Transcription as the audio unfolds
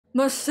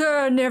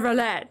Monsieur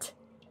Neuvillette.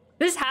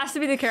 This has to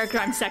be the character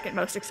I'm second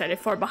most excited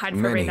for behind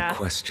Farina. Many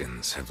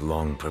questions have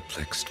long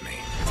perplexed me.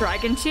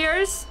 Dragon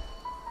tears?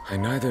 I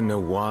neither know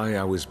why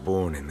I was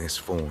born in this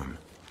form,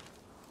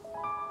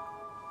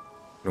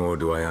 nor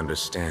do I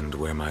understand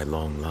where my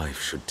long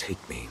life should take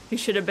me. You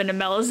should have been a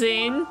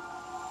Melusine.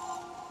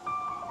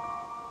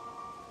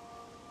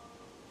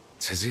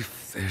 It's as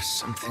if there's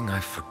something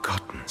I've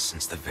forgotten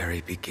since the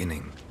very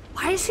beginning.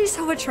 Why is he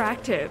so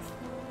attractive?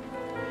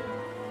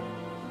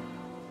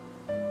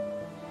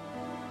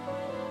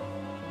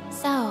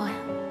 So,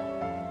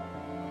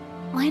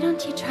 why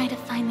don't you try to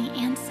find the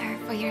answer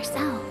for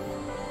yourself?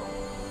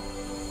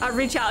 I'll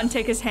reach out and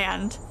take his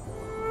hand.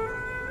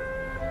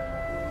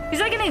 He's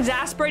like an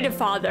exasperated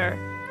father.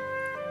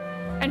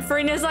 And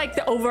Farina's like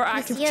the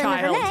overactive Monsieur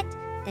child.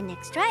 Neuvillette, the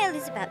next trial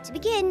is about to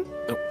begin.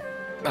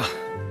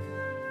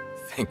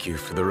 Thank you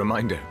for the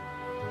reminder.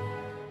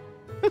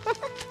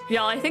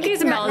 Y'all, I think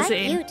he's It's a not like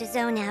Melusine. you to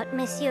zone out,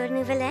 Monsieur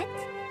Neuvillette.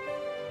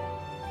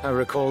 I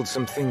recalled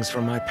some things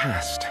from my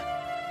past.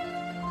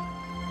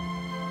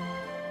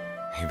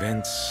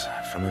 Events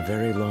from a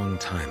very long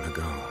time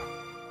ago.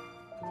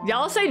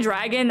 Y'all say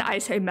dragon, I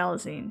say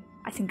Melusine.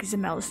 I think he's a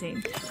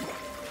Melusine.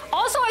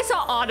 Also, I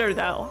saw otter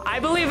though. I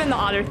believe in the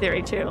otter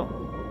theory too.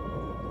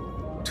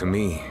 To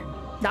me,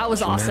 That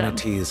was awesome.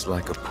 humanity is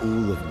like a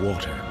pool of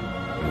water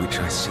in which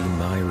I see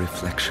my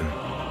reflection.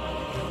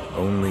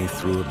 Only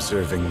through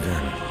observing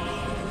them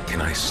can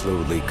I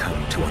slowly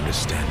come to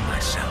understand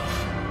myself.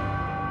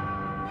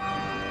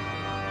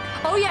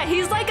 Oh yeah,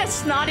 he's like a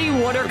snotty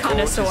water The court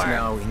connoisseur. is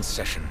now in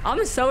session.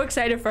 I'm so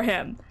excited for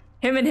him.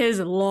 Him and his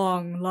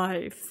long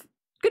life.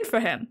 Good for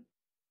him.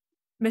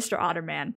 Mr. Otterman.